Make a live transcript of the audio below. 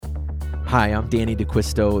Hi, I'm Danny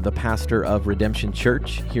DeQuisto, the pastor of Redemption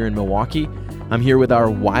Church here in Milwaukee. I'm here with our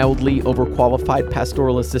wildly overqualified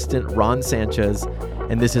pastoral assistant, Ron Sanchez,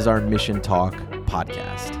 and this is our Mission Talk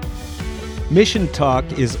podcast. Mission Talk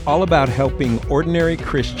is all about helping ordinary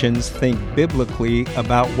Christians think biblically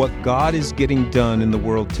about what God is getting done in the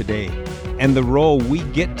world today and the role we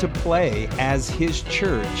get to play as His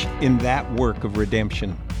church in that work of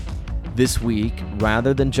redemption. This week,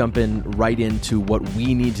 rather than jumping right into what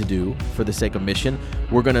we need to do for the sake of mission,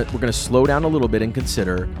 we're gonna slow down a little bit and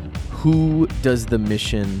consider, who does the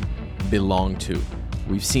mission belong to?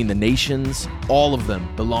 We've seen the nations, all of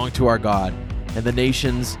them belong to our God, and the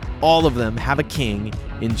nations, all of them have a king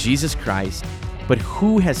in Jesus Christ, but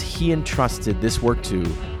who has He entrusted this work to,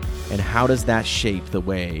 and how does that shape the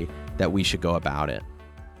way that we should go about it?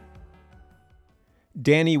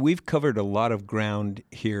 Danny, we've covered a lot of ground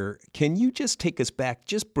here. Can you just take us back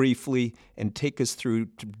just briefly and take us through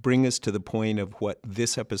to bring us to the point of what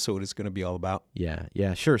this episode is going to be all about?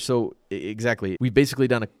 Yeah, sure. So exactly. We've basically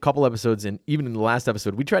done a couple episodes, and even in the last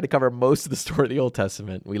episode, we tried to cover most of the story of the Old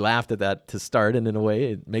Testament. We laughed at that to start, and in a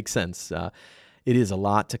way, it makes sense. It is a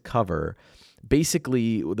lot to cover.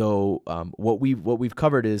 Basically, though, what we've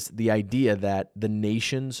covered is the idea that the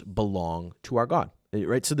nations belong to our God.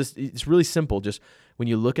 Right? So it's really simple. Just when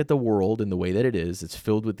you look at the world and the way that it is, it's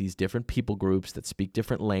filled with these different people groups that speak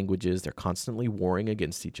different languages. They're constantly warring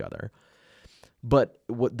against each other. But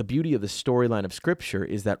what the beauty of the storyline of Scripture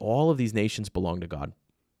is that all of these nations belong to God.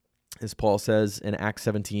 As Paul says in Acts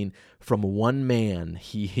 17, from one man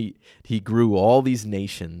he grew all these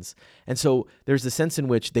nations. And so there's a sense in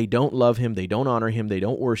which they don't love Him, they don't honor Him, they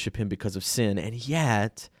don't worship Him because of sin, and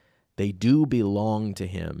yet they do belong to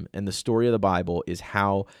Him. And the story of the Bible is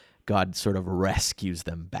how God sort of rescues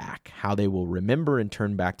them back, how they will remember and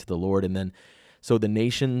turn back to the Lord. And then, so the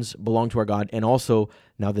nations belong to our God. And also,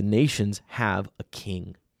 now the nations have a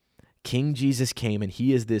king. King Jesus came, and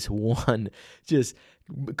He is this one just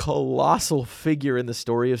colossal figure in the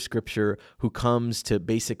story of Scripture who comes to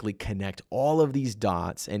basically connect all of these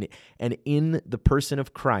dots. And in the person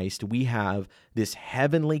of Christ, we have this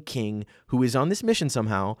heavenly king who is on this mission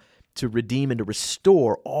somehow to redeem and to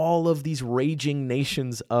restore all of these raging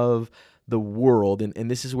nations of the world. And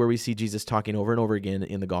this is where we see Jesus talking over and over again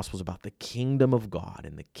in the Gospels about the kingdom of God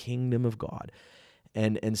and the kingdom of God.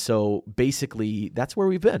 And so basically, that's where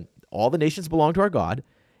we've been. All the nations belong to our God,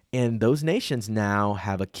 and those nations now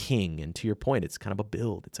have a king. And to your point, it's kind of a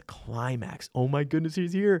build. It's a climax. Oh my goodness,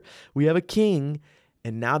 He's here. We have a king.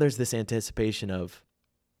 And now there's this anticipation of,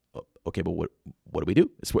 okay, but what do we do?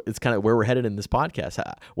 It's kind of where we're headed in this podcast.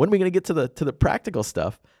 When are we going to get to the practical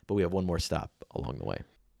stuff? But we have one more stop along the way.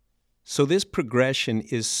 So this progression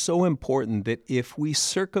is so important that if we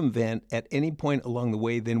circumvent at any point along the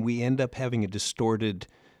way, then we end up having a distorted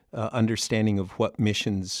understanding of what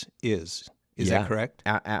missions is. Is that correct?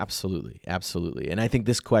 Absolutely. And I think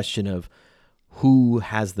this question of who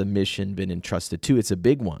has the mission been entrusted to, it's a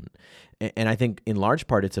big one. And I think in large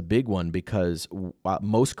part it's a big one because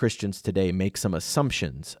most Christians today make some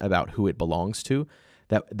assumptions about who it belongs to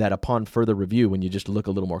that upon further review, when you just look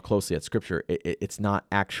a little more closely at Scripture, it's not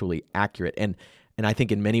actually accurate. And I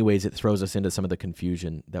think in many ways it throws us into some of the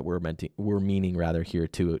confusion that we're meaning here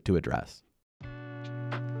to address.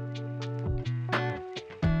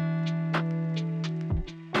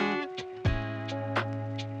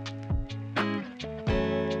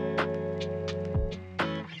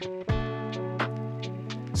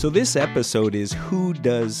 So this episode is, who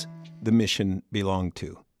does the mission belong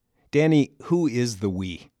to? Danny, who is the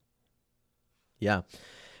we? Yeah.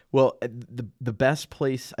 Well, the best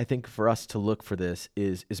place, I think, for us to look for this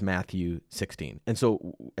is Matthew 16. And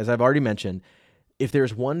so, as I've already mentioned, if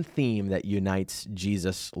there's one theme that unites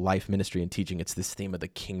Jesus' life, ministry, and teaching, it's this theme of the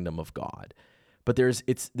kingdom of God. But there's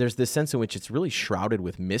this sense in which it's really shrouded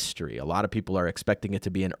with mystery. A lot of people are expecting it to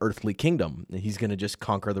be an earthly kingdom. He's going to just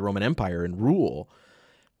conquer the Roman Empire and rule.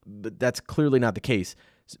 But that's clearly not the case.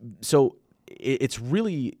 So it's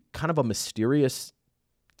really kind of a mysterious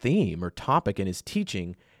theme or topic in His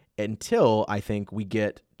teaching until I think we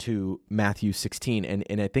get to Matthew 16.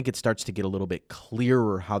 And I think it starts to get a little bit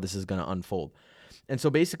clearer how this is going to unfold. And so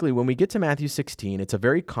basically when we get to Matthew 16, it's a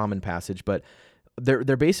very common passage, but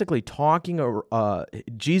they're basically talking,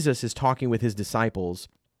 Jesus is talking with His disciples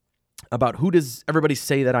about who does everybody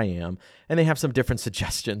say that I am, and they have some different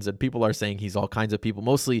suggestions, and people are saying He's all kinds of people,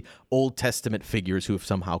 mostly Old Testament figures who have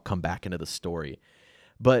somehow come back into the story.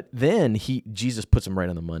 But then Jesus puts them right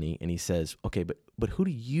on the money, and He says, okay, but who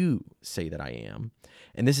do you say that I am?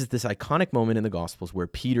 And this is this iconic moment in the Gospels where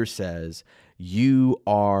Peter says, you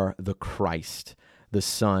are the Christ, the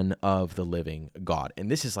Son of the living God. And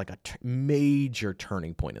this is like a major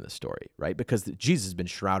turning point in the story, right? Because Jesus has been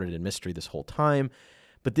shrouded in mystery this whole time,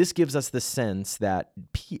 but this gives us the sense that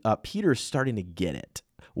Peter's starting to get it.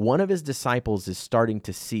 One of his disciples is starting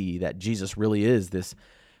to see that Jesus really is this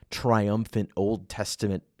triumphant Old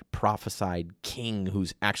Testament prophesied king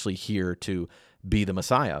who's actually here to be the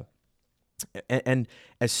Messiah. And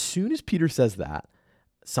as soon as Peter says that,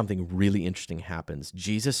 something really interesting happens.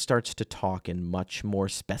 Jesus starts to talk in much more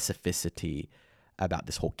specificity about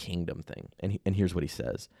this whole kingdom thing. And here's what he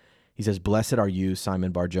says. He says, "Blessed are you,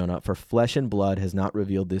 Simon Bar-Jonah, for flesh and blood has not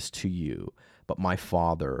revealed this to you, but my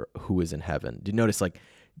Father who is in heaven." Do you notice, like,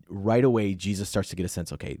 right away, Jesus starts to get a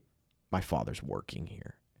sense, okay, my Father's working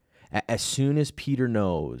here. As soon as Peter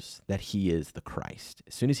knows that he is the Christ,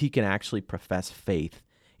 as soon as he can actually profess faith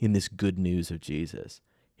in this good news of Jesus,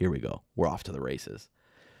 here we go. We're off to the races.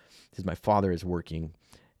 He says, my Father is working.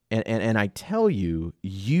 And I tell you,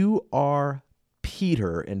 you are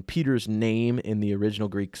Peter, and Peter's name in the original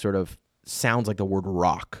Greek sort of sounds like the word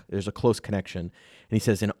rock. There's a close connection. And he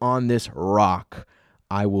says, and on this rock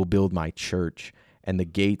I will build my church, and the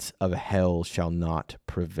gates of hell shall not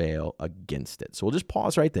prevail against it. So we'll just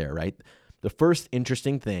pause right there, right? The first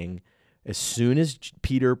interesting thing, as soon as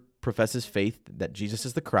Peter professes faith that Jesus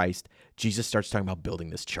is the Christ, Jesus starts talking about building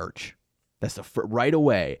this church. That's right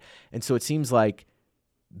away. And so it seems like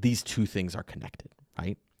these two things are connected,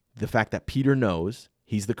 right? The fact that Peter knows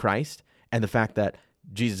he's the Christ and the fact that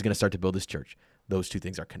Jesus is going to start to build this church. Those two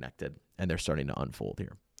things are connected, and they're starting to unfold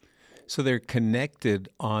here. So they're connected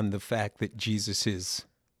on the fact that Jesus is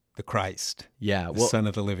the Christ, the Son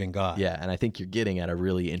of the living God. Yeah, and I think you're getting at a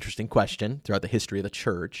really interesting question throughout the history of the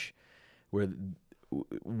church, where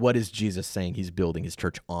what is Jesus saying he's building his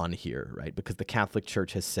church on here, right? Because the Catholic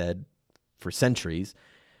Church has said for centuries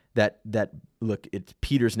that look,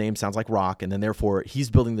 Peter's name sounds like rock, and then therefore he's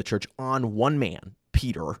building the church on one man,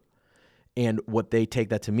 Peter. And what they take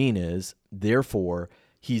that to mean is, therefore,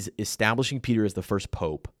 he's establishing Peter as the first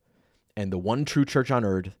pope, and the one true church on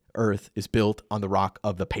earth is built on the rock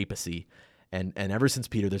of the papacy. And ever since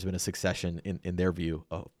Peter, there's been a succession in their view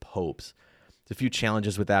of popes. There's a few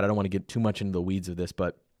challenges with that. I don't want to get too much into the weeds of this,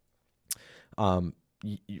 but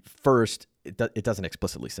first, it doesn't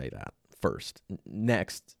explicitly say that. First.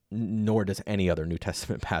 Next, nor does any other New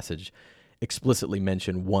Testament passage explicitly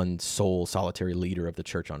mention one sole solitary leader of the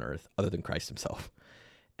church on earth other than Christ himself.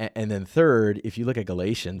 And then third, if you look at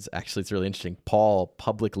Galatians, actually it's really interesting. Paul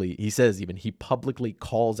publicly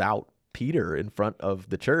calls out Peter in front of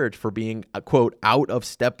the church for being, quote, out of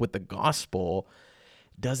step with the gospel.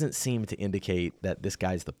 Doesn't seem to indicate that this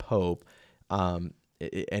guy's the Pope. Paul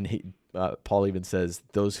even says,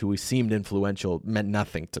 those who seemed influential meant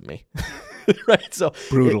nothing to me. Right? So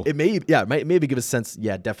brutal. It might maybe give a sense,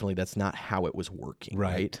 definitely that's not how it was working.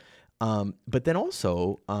 Right. But then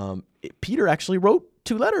also, Peter actually wrote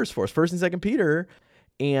 2 letters for us, 1st and 2nd Peter,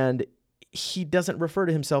 and he doesn't refer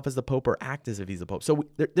to himself as the Pope or act as if he's the Pope. So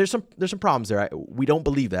there's some problems there. We don't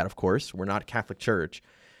believe that, of course. We're not a Catholic Church.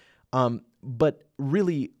 But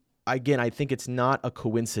really, again, I think it's not a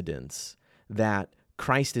coincidence that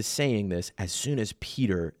Christ is saying this as soon as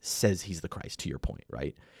Peter says he's the Christ, to your point,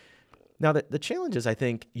 right? Now, the challenge is, I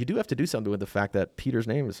think, you do have to do something with the fact that Peter's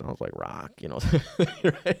name sounds like rock,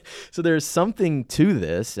 right? So there's something to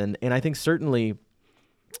this, and I think certainly,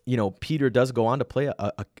 Peter does go on to play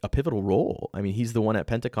a pivotal role. I mean, he's the one at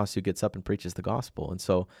Pentecost who gets up and preaches the gospel, and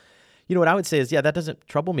so, what I would say is, that doesn't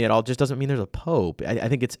trouble me at all. It just doesn't mean there's a pope. I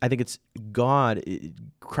think it's God.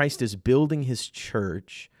 Christ is building his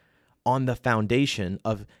church on the foundation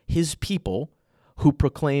of his people who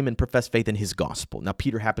proclaim and profess faith in his gospel. Now,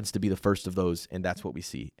 Peter happens to be the first of those, and that's what we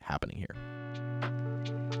see happening here.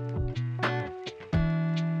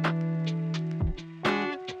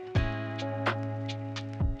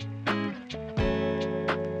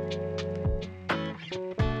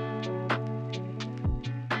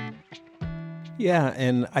 Yeah,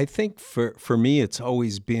 and I think for me, it's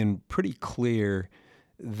always been pretty clear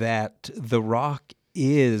that the rock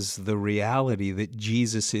is the reality that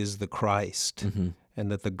Jesus is the Christ, and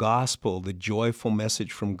that the gospel, the joyful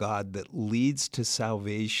message from God that leads to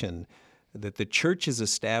salvation, that the church is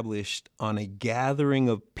established on a gathering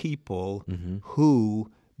of people who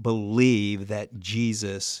believe that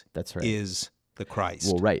Jesus is the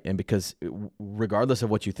Christ. Well, right, and because regardless of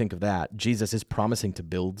what you think of that, Jesus is promising to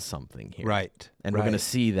build something here. Right. And we're going to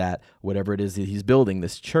see that whatever it is that he's building,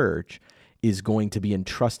 this church, is going to be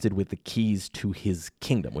entrusted with the keys to his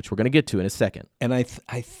kingdom, which we're going to get to in a second. And I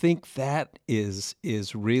think that is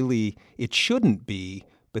really, it shouldn't be,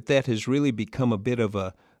 but that has really become a bit of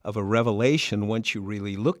a of a revelation once you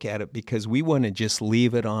really look at it, because we want to just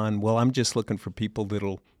leave it on, well, I'm just looking for people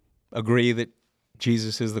that'll agree that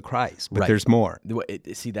Jesus is the Christ, but Right. there's more.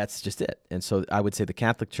 See, that's just it. And so I would say the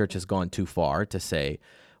Catholic Church has gone too far to say,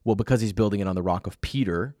 well, because he's building it on the rock of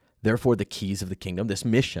Peter, therefore the keys of the kingdom, this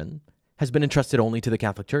mission, has been entrusted only to the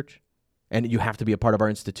Catholic Church. And you have to be a part of our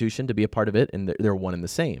institution to be a part of it, and they're one and the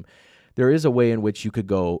same. There is a way in which you could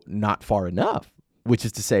go not far enough, which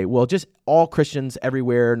is to say, well, just all Christians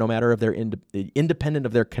everywhere, no matter if they're independent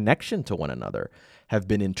of their connection to one another, have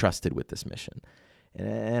been entrusted with this mission.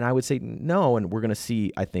 And I would say no, and we're going to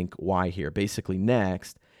see, I think, why here. Basically,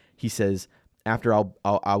 next, he says, after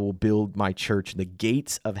I will build my church, the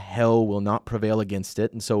gates of hell will not prevail against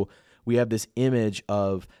it. And so we have this image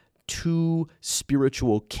of two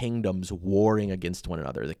spiritual kingdoms warring against one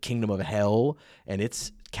another. The kingdom of hell and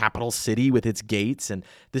its capital city with its gates, and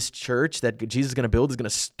this church that Jesus is going to build is going to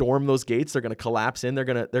storm those gates. They're going to collapse in. They're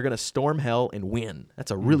going to storm hell and win.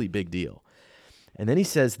 That's a really big deal. And then he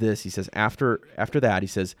says this. He says after that, he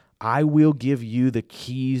says, "I will give you the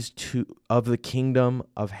keys of the kingdom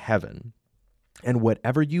of heaven, and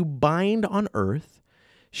whatever you bind on earth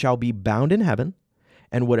shall be bound in heaven,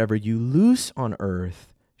 and whatever you loose on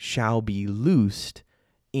earth shall be loosed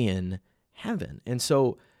in heaven." And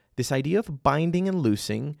so this idea of binding and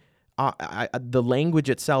loosing, the language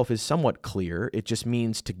itself is somewhat clear. It just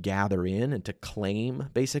means to gather in and to claim,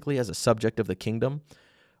 basically, as a subject of the kingdom,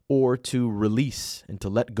 or to release and to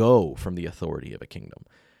let go from the authority of a kingdom.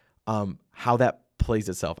 How that plays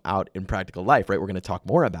itself out in practical life, right? We're going to talk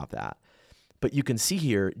more about that. But you can see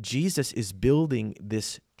here, Jesus is building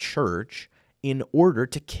this church in order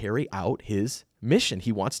to carry out his mission.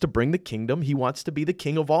 He wants to bring the kingdom. He wants to be the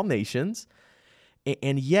king of all nations.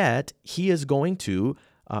 And yet, he is going to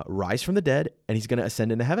rise from the dead, and he's going to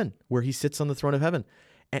ascend into heaven, where he sits on the throne of heaven.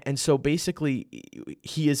 And so basically,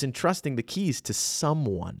 he is entrusting the keys to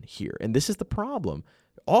someone here. And this is the problem.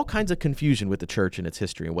 All kinds of confusion with the church and its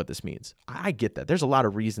history and what this means. I get that. There's a lot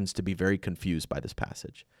of reasons to be very confused by this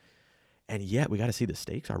passage. And yet, we got to see the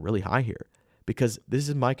stakes are really high here, because this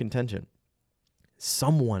is my contention.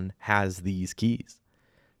 Someone has these keys.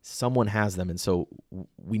 Someone has them, and so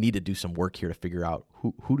we need to do some work here to figure out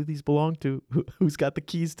who do these belong to, who's got the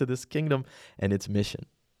keys to this kingdom and its mission.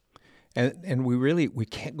 And we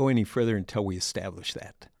can't go any further until we establish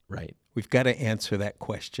that. Right. We've got to answer that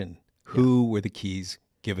question. Who were the keys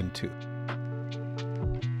given to?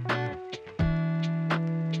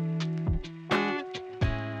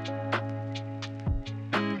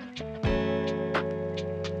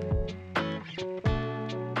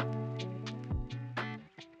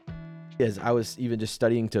 As I was even just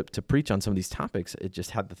studying to preach on some of these topics, it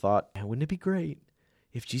just had the thought, man, wouldn't it be great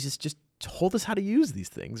if Jesus just told us how to use these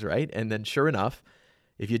things, right? And then sure enough,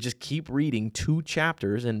 if you just keep reading 2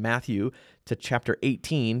 chapters in Matthew to chapter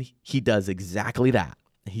 18, he does exactly that.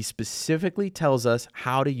 He specifically tells us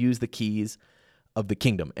how to use the keys of the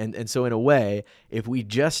kingdom. And so in a way, if we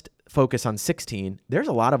just focus on 16, there's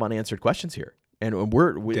a lot of unanswered questions here. And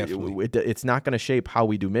it's not going to shape how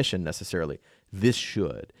we do mission necessarily. This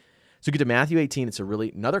should. So get to Matthew 18. It's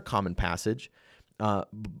another common passage,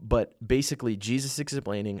 but basically Jesus is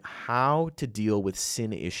explaining how to deal with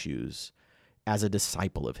sin issues as a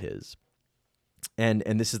disciple of his. And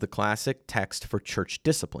this is the classic text for church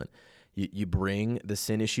discipline. You bring the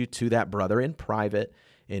sin issue to that brother in private,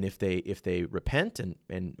 and if they repent,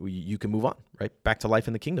 and you can move on, right, back to life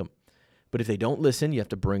in the kingdom. But if they don't listen, you have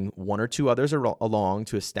to bring 1 or 2 others along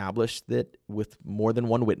to establish that with more than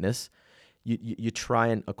one witness. You try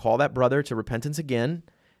and call that brother to repentance again,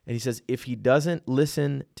 and he says if he doesn't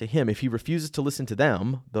listen to him, if he refuses to listen to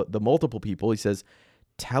them, the multiple people, he says,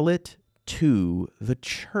 tell it to the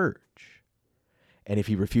church. And if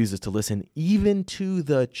he refuses to listen even to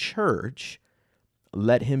the church,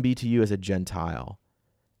 let him be to you as a Gentile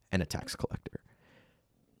and a tax collector.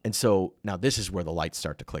 And so now this is where the lights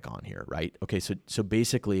start to click on here, right? Okay, so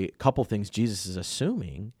basically a couple things Jesus is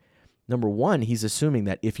assuming. Number one, he's assuming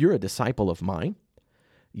that if you're a disciple of mine,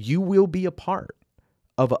 you will be a part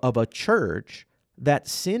of a church that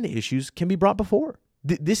sin issues can be brought before.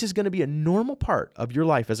 This is going to be a normal part of your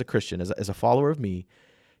life as a Christian, as a follower of me.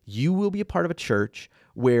 You will be a part of a church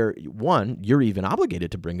where, one, you're even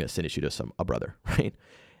obligated to bring a sin issue to a brother, right?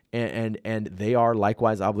 And they are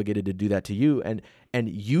likewise obligated to do that to you. And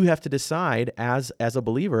you have to decide as a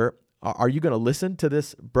believer, are you going to listen to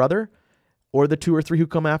this brother, or the 2 or 3 who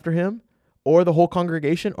come after him, or the whole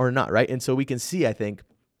congregation, or not, right? And so we can see, I think,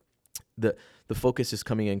 the focus is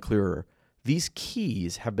coming in clearer. These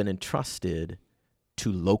keys have been entrusted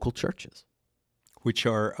to local churches, which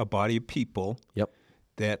are a body of people Yep.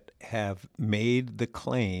 that have made the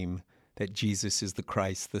claim that Jesus is the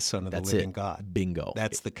Christ, the Son of the living God. Bingo.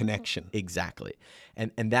 That's the connection. Exactly.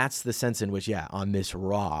 And that's the sense in which, on this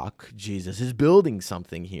rock, Jesus is building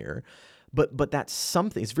something here. But that's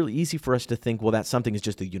something. It's really easy for us to think, well, that something is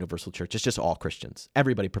just the universal church. It's just all Christians.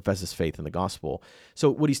 Everybody professes faith in the gospel. So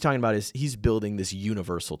what he's talking about is he's building this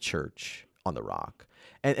universal church on the rock.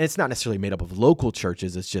 And it's not necessarily made up of local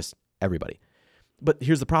churches. It's just everybody. But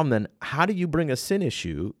here's the problem then. How do you bring a sin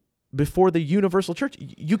issue before the universal church?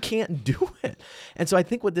 You can't do it. And so I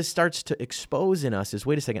think what this starts to expose in us is,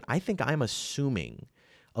 wait a second, I think I'm assuming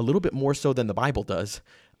a little bit more so than the Bible does,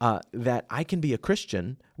 that I can be a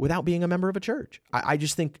Christian without being a member of a church. I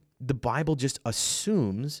just think the Bible just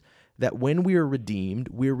assumes that when we're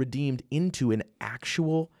redeemed into an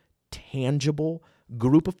actual, tangible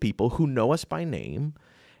group of people who know us by name,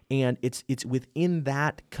 and it's within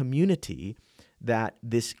that community that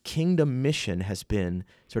this kingdom mission has been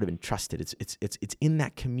sort of entrusted. It's in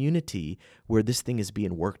that community where this thing is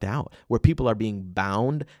being worked out, where people are being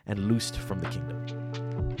bound and loosed from the kingdom.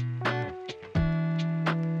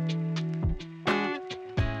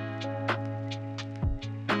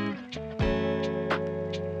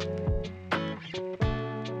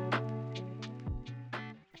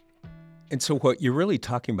 And so what you're really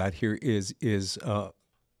talking about here is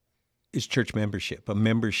church membership, a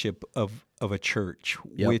membership of a church,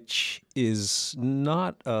 Yep. which is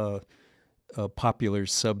not a popular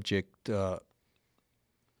subject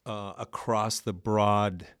across the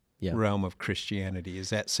broad realm of Christianity. Is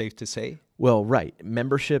that safe to say? Well, right.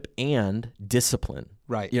 Membership and discipline.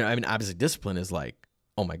 Right. Obviously discipline is like,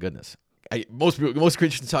 oh my goodness. Most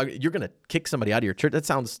Christians talk, you're going to kick somebody out of your church. That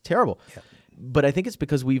sounds terrible. Yeah. But I think it's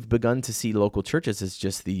because we've begun to see local churches as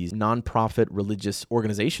just these nonprofit religious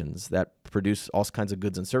organizations that produce all kinds of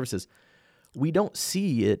goods and services. We don't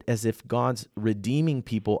see it as if God's redeeming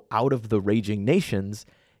people out of the raging nations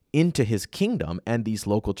into his kingdom, and these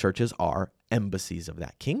local churches are embassies of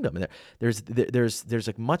that kingdom. There's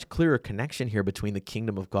a much clearer connection here between the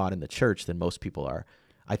kingdom of God and the church than most people are,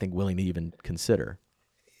 I think, willing to even consider.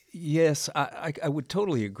 Yes, I would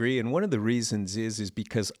totally agree. And one of the reasons is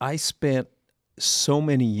because I spent so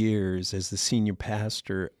many years as the senior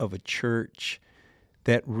pastor of a church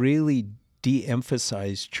that really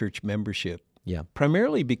de-emphasized church membership. Yeah.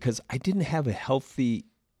 Primarily because I didn't have a healthy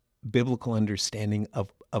biblical understanding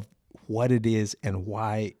of what it is and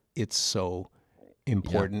why it's so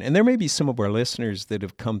important. Yeah. And there may be some of our listeners that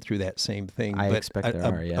have come through that same thing. I expect there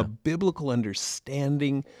are, a biblical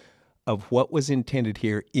understanding of what was intended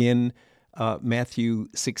here in Matthew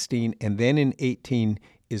 16 and then in 18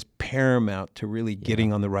 is paramount to really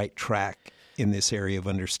getting on the right track in this area of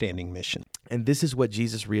understanding mission. And this is what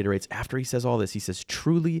Jesus reiterates after he says all this. He says,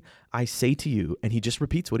 truly I say to you, and he just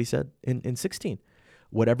repeats what he said in 16,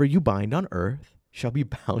 whatever you bind on earth shall be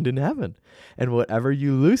bound in heaven, and whatever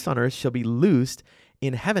you loose on earth shall be loosed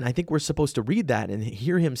in heaven. I think we're supposed to read that and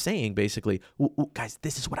hear him saying basically, guys,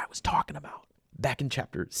 this is what I was talking about back in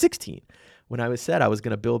chapter 16. When I said I was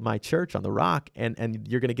going to build my church on the rock and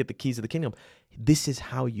you're going to get the keys of the kingdom. This is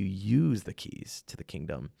how you use the keys to the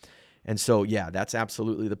kingdom. And so, that's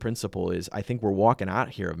absolutely the principle is I think we're walking out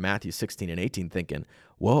here of Matthew 16 and 18 thinking,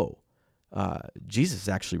 whoa, Jesus is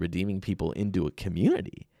actually redeeming people into a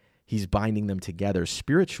community. He's binding them together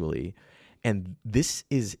spiritually. And this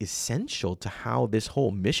is essential to how this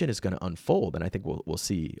whole mission is going to unfold. And I think we'll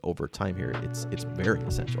see over time here, it's very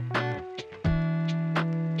essential.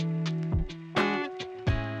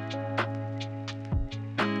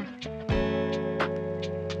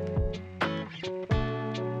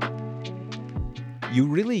 You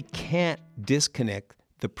really can't disconnect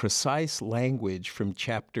the precise language from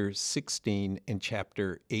chapter 16 and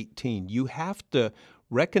chapter 18. You have to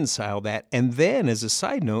reconcile that. And then, as a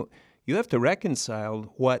side note, you have to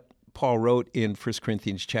reconcile what Paul wrote in 1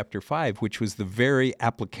 Corinthians chapter 5, which was the very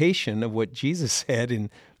application of what Jesus said in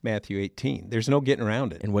Matthew 18. There's no getting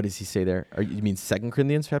around it. And what does he say there? You mean 2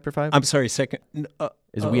 Corinthians chapter 5? I'm sorry,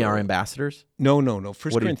 we are ambassadors? No. 1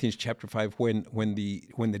 Corinthians chapter 5, when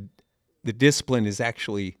the discipline is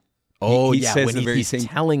actually, he says when the very he's same,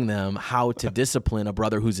 telling them how to discipline a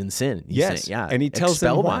brother who's in sin. He's saying, and he tells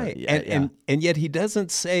them why. And yet he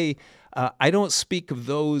doesn't say, I don't speak of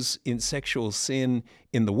those in sexual sin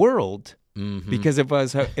in the world, because if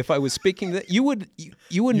I was speaking that, you'd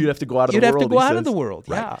have to go out of the world. You'd have to go out of the world.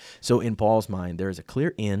 Right. Yeah. So in Paul's mind, there is a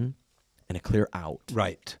clear in and a clear out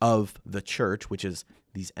right. of the church, which is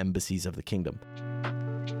these embassies of the kingdom.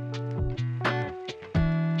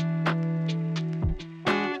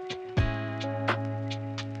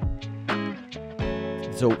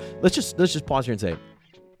 So let's just pause here and say,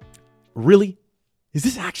 really, Is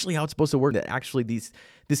this actually how it's supposed to work? That actually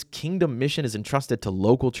this kingdom mission is entrusted to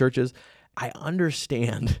local churches? I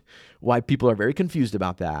understand why people are very confused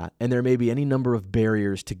about that, and there may be any number of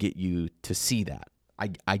barriers to get you to see that.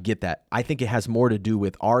 I get that. I think it has more to do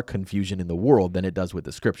with our confusion in the world than it does with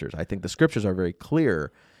the scriptures. I think the scriptures are very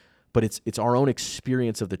clear, but it's our own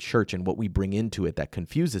experience of the church and what we bring into it that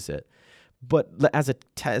confuses it. But as a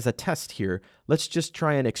test here, let's just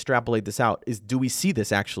try and extrapolate this out. Do we see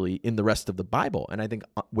this actually in the rest of the Bible? And I think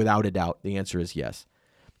without a doubt, the answer is yes.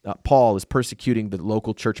 Paul is persecuting the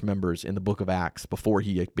local church members in the book of Acts before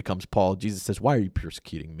he becomes Paul. Jesus says, "Why are you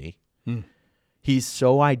persecuting me?" He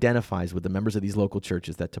so identifies with the members of these local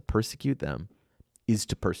churches that to persecute them is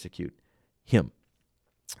to persecute him.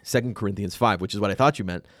 2 Corinthians 5, which is what I thought you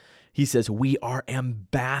meant, he says, we are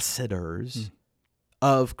ambassadors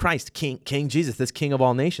of Christ, King Jesus, this King of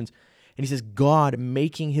all nations. And he says, God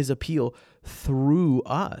making his appeal through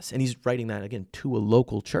us. And he's writing that, again, to a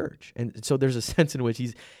local church. And so there's a sense in which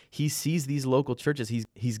he sees these local churches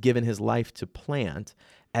he's given his life to plant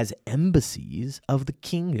as embassies of the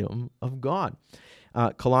kingdom of God.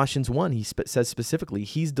 Colossians 1, he says specifically,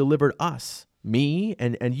 he's delivered us, me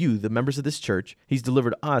and you, the members of this church, he's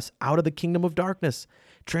delivered us out of the kingdom of darkness,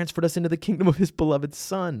 transferred us into the kingdom of his beloved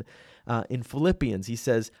Son. In Philippians, he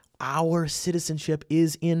says, our citizenship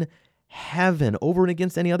is in heaven, over and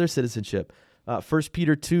against any other citizenship. 1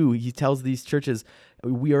 Peter 2, he tells these churches,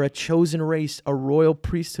 we are a chosen race, a royal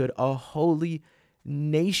priesthood, a holy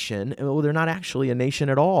nation. Well, they're not actually a nation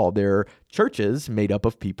at all. They're churches made up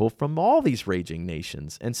of people from all these raging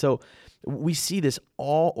nations. And so we see this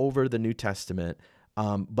all over the New Testament,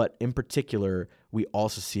 but in particular, we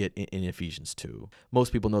also see it in Ephesians 2.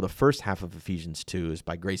 Most people know the first half of Ephesians 2 is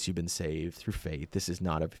by grace you've been saved through faith. This is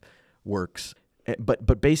not of works.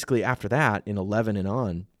 But basically after that, in 11 and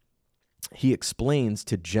on, he explains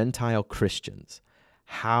to Gentile Christians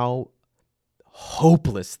how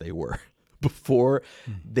hopeless they were before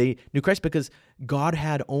they knew Christ, because God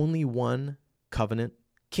had only one covenant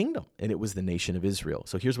kingdom, and it was the nation of Israel.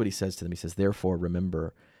 So here's what he says to them. He says, therefore,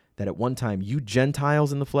 remember that at one time you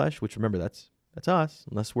Gentiles in the flesh, which remember, that's us,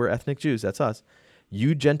 unless we're ethnic Jews, that's us.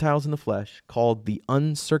 You Gentiles in the flesh, called the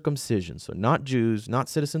uncircumcision, so not Jews, not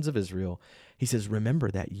citizens of Israel. He says, remember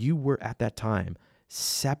that you were at that time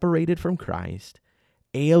separated from Christ,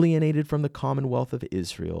 alienated from the commonwealth of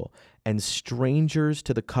Israel, and strangers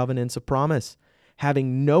to the covenants of promise,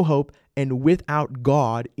 having no hope and without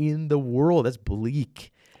God in the world. That's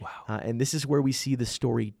bleak. Wow. And this is where we see the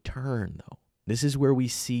story turn, though. This is where we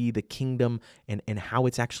see the kingdom and how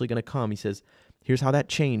it's actually going to come. He says, here's how that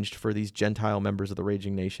changed for these Gentile members of the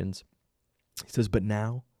raging nations. He says, but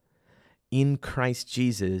now, in Christ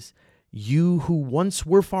Jesus, you who once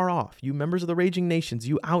were far off, you members of the raging nations,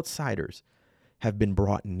 you outsiders, have been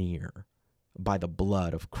brought near by the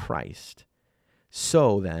blood of Christ.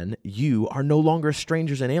 So then, you are no longer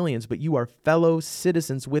strangers and aliens, but you are fellow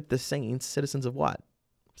citizens with the saints. Citizens of what?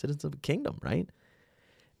 Citizens of the kingdom, right?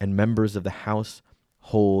 And members of the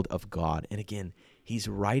household of God. And again, he's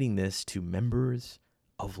writing this to members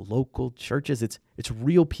of local churches. It's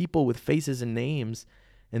real people with faces and names.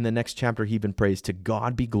 In the next chapter, he even prays, to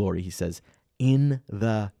God be glory, he says, in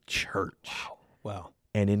the church. Wow.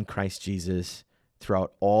 And in Christ Jesus,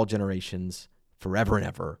 throughout all generations, forever and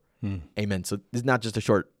ever. Amen. So this is not just a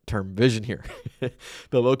short-term vision here.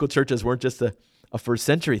 The local churches weren't just a first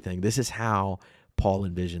century thing. This is how Paul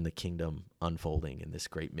envisioned the kingdom unfolding and this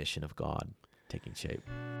great mission of God taking shape.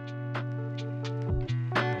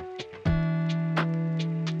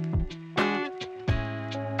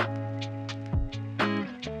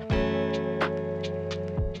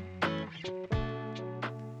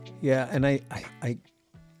 Yeah, and I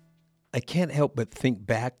can't help but think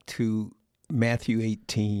back to Matthew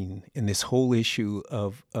 18 and this whole issue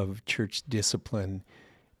of church discipline,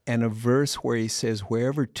 and a verse where he says,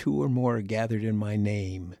 wherever two or more are gathered in my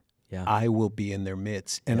name, I will be in their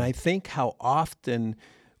midst. And I think how often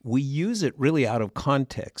we use it really out of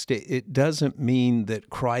context. It doesn't mean that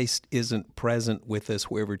Christ isn't present with us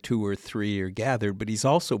wherever two or three are gathered, but he's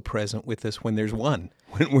also present with us when there's one,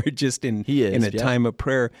 when we're just in a time of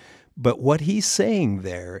prayer. But what he's saying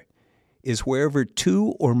there is wherever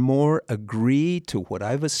two or more agree to what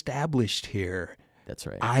I've established here, that's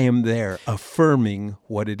right, I am there affirming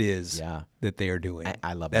what it is that they are doing.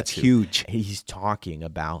 I love that. That's huge. He's talking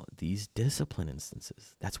about these discipline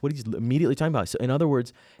instances. That's what he's immediately talking about. So in other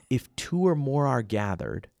words, if two or more are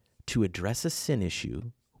gathered to address a sin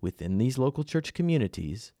issue within these local church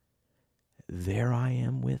communities, there I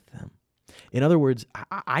am with them. In other words,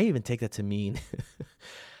 I even take that to mean,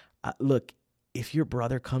 look, if your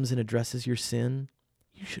brother comes and addresses your sin,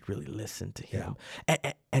 you should really listen to him.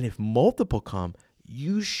 And if multiple come,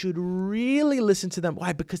 you should really listen to them.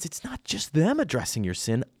 Why? Because it's not just them addressing your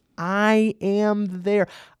sin. I am there.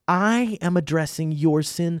 I am addressing your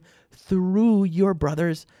sin through your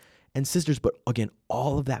brothers and sisters. But again,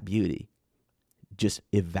 all of that beauty just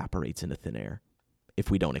evaporates into thin air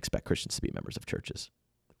if we don't expect Christians to be members of churches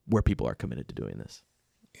where people are committed to doing this.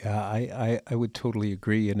 Yeah, I would totally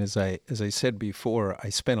agree. And as I said before, I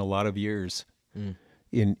spent a lot of years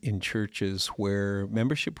in churches where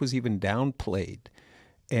membership was even downplayed.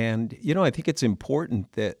 And, I think it's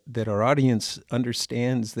important that our audience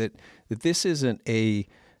understands that this isn't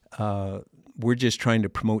we're just trying to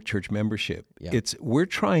promote church membership. Yeah. We're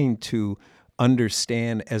trying to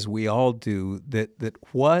understand, as we all do, that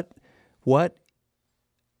what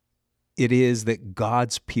it is that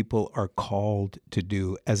God's people are called to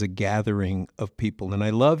do as a gathering of people. And I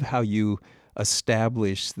love how you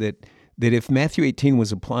establish that if Matthew 18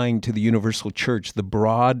 was applying to the universal church, the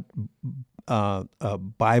broad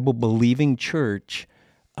Bible-believing church,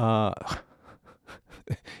 you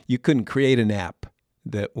couldn't create an app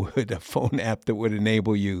a phone app that would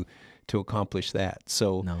enable you to accomplish that.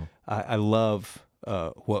 So No. I love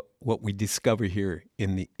what we discover here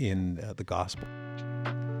in the gospel.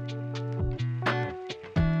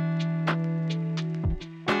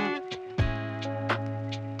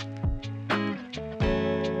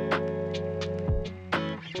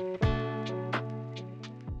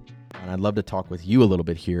 I'd love to talk with you a little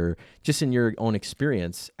bit here, just in your own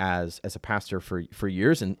experience as a pastor for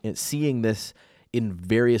years and seeing this in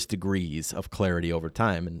various degrees of clarity over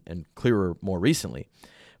time and clearer more recently.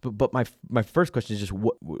 But my first question is just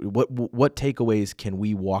what takeaways can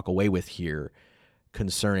we walk away with here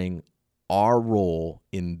concerning our role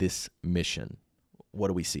in this mission? What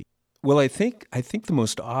do we see? Well, I think the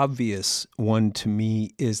most obvious one to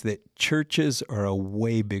me is that churches are a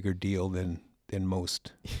way bigger deal than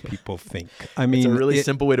most people think. I mean, it's a really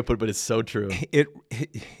simple way to put it, but it's so true. It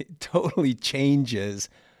totally changes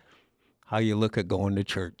how you look at going to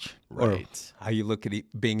church, right? Or how you look at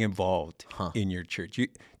being involved in your church.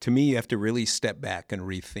 To me, you have to really step back and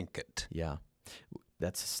rethink it. Yeah,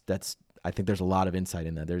 that's. I think there's a lot of insight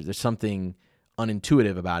in that. There's something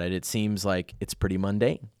unintuitive about it. It seems like it's pretty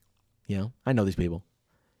mundane. I know these people.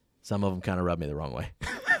 Some of them kind of rub me the wrong way.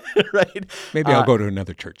 Right? Maybe I'll go to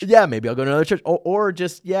another church. Yeah, maybe I'll go to another church. Or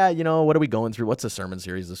just, what are we going through? What's the sermon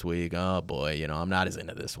series this week? Oh, boy, I'm not as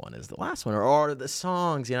into this one as the last one. Or the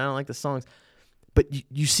songs, I don't like the songs. But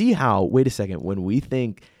you see how, wait a second, when we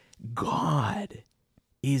think God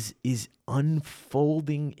is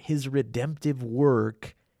unfolding his redemptive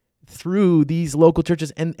work through these local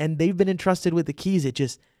churches, and they've been entrusted with the keys,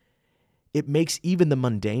 it makes even the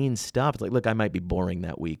mundane stuff, like, look, I might be boring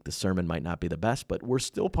that week. The sermon might not be the best, but we're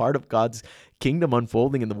still part of God's kingdom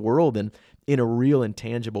unfolding in the world and in a real and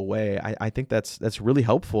tangible way. I think that's really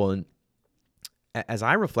helpful. And as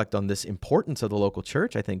I reflect on this importance of the local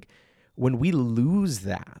church, I think when we lose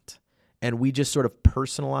that and we just sort of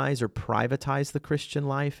personalize or privatize the Christian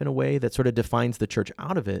life in a way that sort of defines the church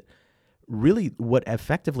out of it, really what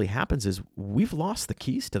effectively happens is we've lost the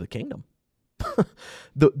keys to the kingdom.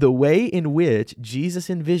 The way in which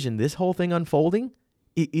Jesus envisioned this whole thing unfolding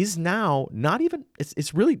is now not even,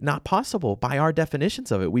 it's really not possible by our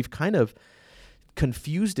definitions of it. We've kind of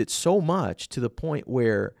confused it so much to the point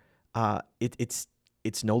where it's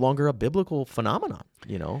no longer a biblical phenomenon,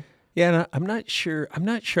 Yeah, and I'm not sure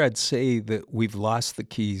I'd say that we've lost the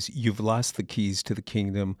keys. You've lost the keys to the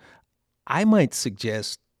kingdom. I might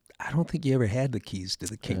suggest I don't think you ever had the keys to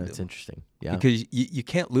the kingdom. That's interesting. Yeah. Because you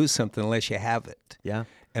can't lose something unless you have it. Yeah.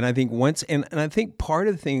 And I think and I think part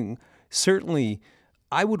of the thing, certainly,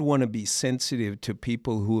 I would want to be sensitive to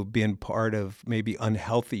people who have been part of maybe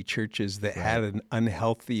unhealthy churches that had an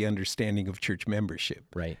unhealthy understanding of church membership.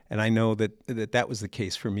 Right. And I know that was the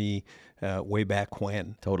case for me way back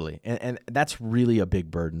when. Totally. And that's really a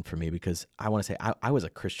big burden for me because I want to say I was a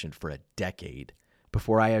Christian for a decade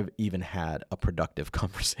before I have even had a productive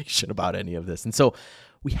conversation about any of this. And so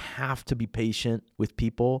we have to be patient with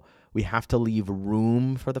people. We have to leave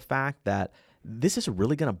room for the fact that this is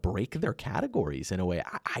really going to break their categories in a way.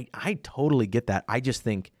 I totally get that. I just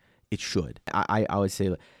think it should. I always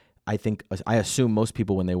say, I assume most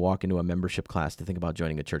people when they walk into a membership class to think about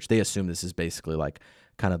joining a church, they assume this is basically like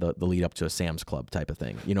kind of the lead up to a Sam's Club type of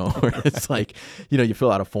thing, where it's like, you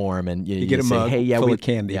fill out a form and you get a say, mug full of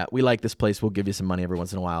candy. Yeah, we like this place. We'll give you some money every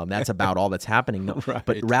once in a while. And that's about all that's happening. No, right.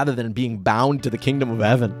 But rather than being bound to the kingdom of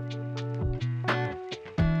heaven.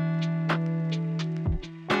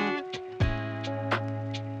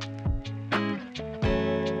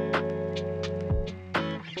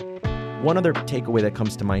 One other takeaway that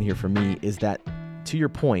comes to mind here for me is that, to your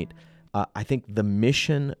point, I think the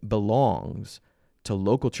mission belongs to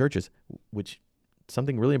local churches, which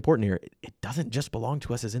something really important here. It doesn't just belong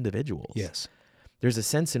to us as individuals. Yes. There's a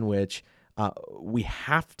sense in which we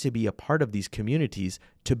have to be a part of these communities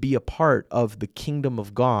to be a part of the kingdom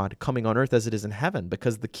of God coming on earth as it is in heaven,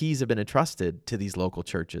 because the keys have been entrusted to these local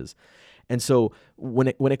churches. And so when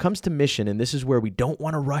it comes to mission, and this is where we don't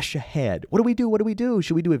want to rush ahead. What do we do? What do we do?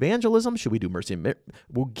 Should we do evangelism? Should we do mercy?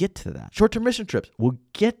 We'll get to that. Short-term mission trips. We'll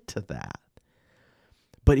get to that.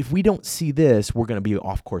 But if we don't see this, we're going to be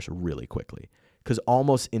off course really quickly, because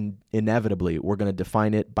almost inevitably we're going to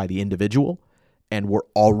define it by the individual, and we're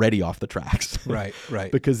already off the tracks. Right.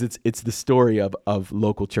 Because it's the story of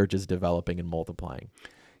local churches developing and multiplying.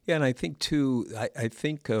 Yeah, and I think, too, I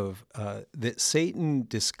think of that Satan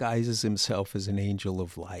disguises himself as an angel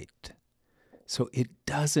of light. So it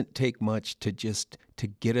doesn't take much to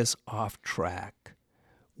get us off track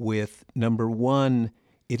with, number one,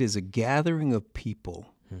 it is a gathering of people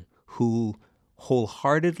who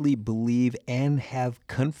wholeheartedly believe and have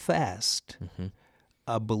confessed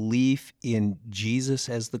a belief in Jesus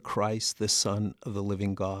as the Christ, the Son of the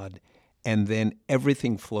living God. And then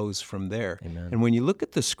everything flows from there. Amen. And when you look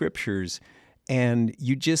at the scriptures and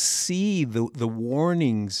you just see the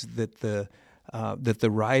warnings that the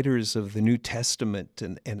writers of the New Testament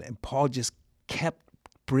and Paul just kept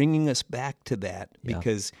bringing us back to that,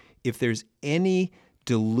 because if there's any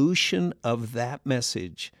dilution of that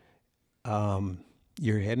message,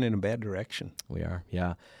 you're heading in a bad direction. We are,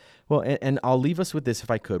 yeah. Well, and I'll leave us with this,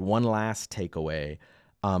 if I could, one last takeaway.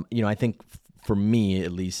 I think for me,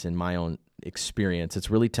 at least in my own experience,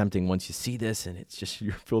 it's really tempting once you see this and it's just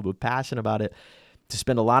you're filled with passion about it, to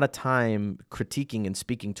spend a lot of time critiquing and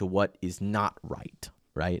speaking to what is not right?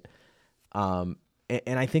 And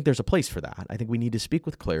I think there's a place for that. I think we need to speak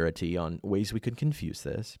with clarity on ways we could confuse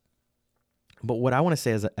this. But what I want to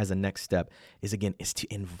say as a next step is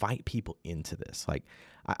to invite people into this. Like,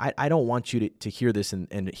 I don't want you to hear this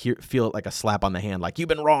and feel it like a slap on the hand, like you've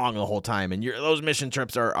been wrong the whole time and those mission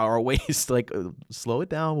trips are a waste. Like, slow it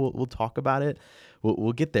down. We'll talk about it.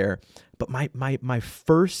 We'll get there. But my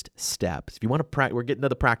first steps, if you want to we're getting to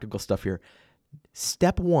the practical stuff here.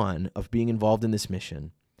 Step one of being involved in this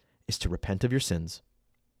mission is to repent of your sins,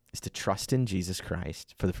 is to trust in Jesus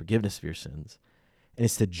Christ for the forgiveness of your sins, and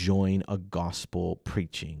it's to join a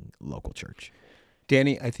gospel-preaching local church.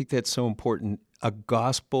 Danny, I think that's so important, a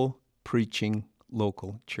gospel-preaching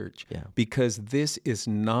local church. Yeah. Because this is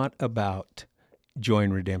not about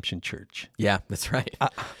Join Redemption Church. Yeah, that's right.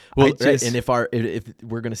 And if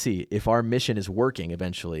we're going to see, if our mission is working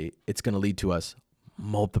eventually, it's going to lead to us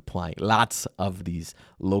multiplying lots of these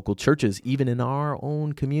local churches, even in our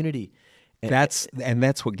own community. That's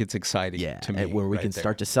what gets exciting to me. Where we can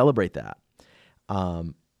start to celebrate that.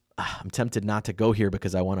 I'm tempted not to go here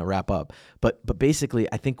because I want to wrap up. But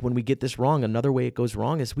basically, I think when we get this wrong, another way it goes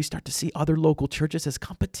wrong is we start to see other local churches as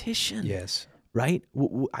competition. Yes. Right?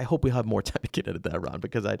 I hope we have more time to get into that, Ron,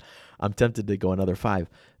 because I'm tempted to go another 5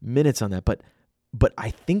 minutes on that. But I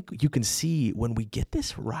think you can see when we get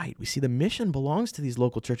this right, we see the mission belongs to these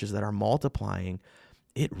local churches that are multiplying.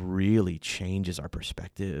 It really changes our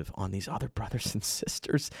perspective on these other brothers and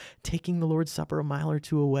sisters taking the Lord's Supper a mile or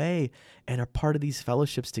two away and are part of these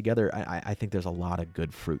fellowships together. I think there's a lot of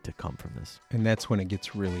good fruit to come from this. And that's when it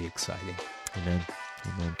gets really exciting. Amen.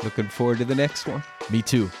 Looking forward to the next one. Me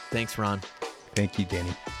too. Thanks, Ron. Thank you,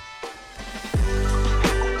 Danny.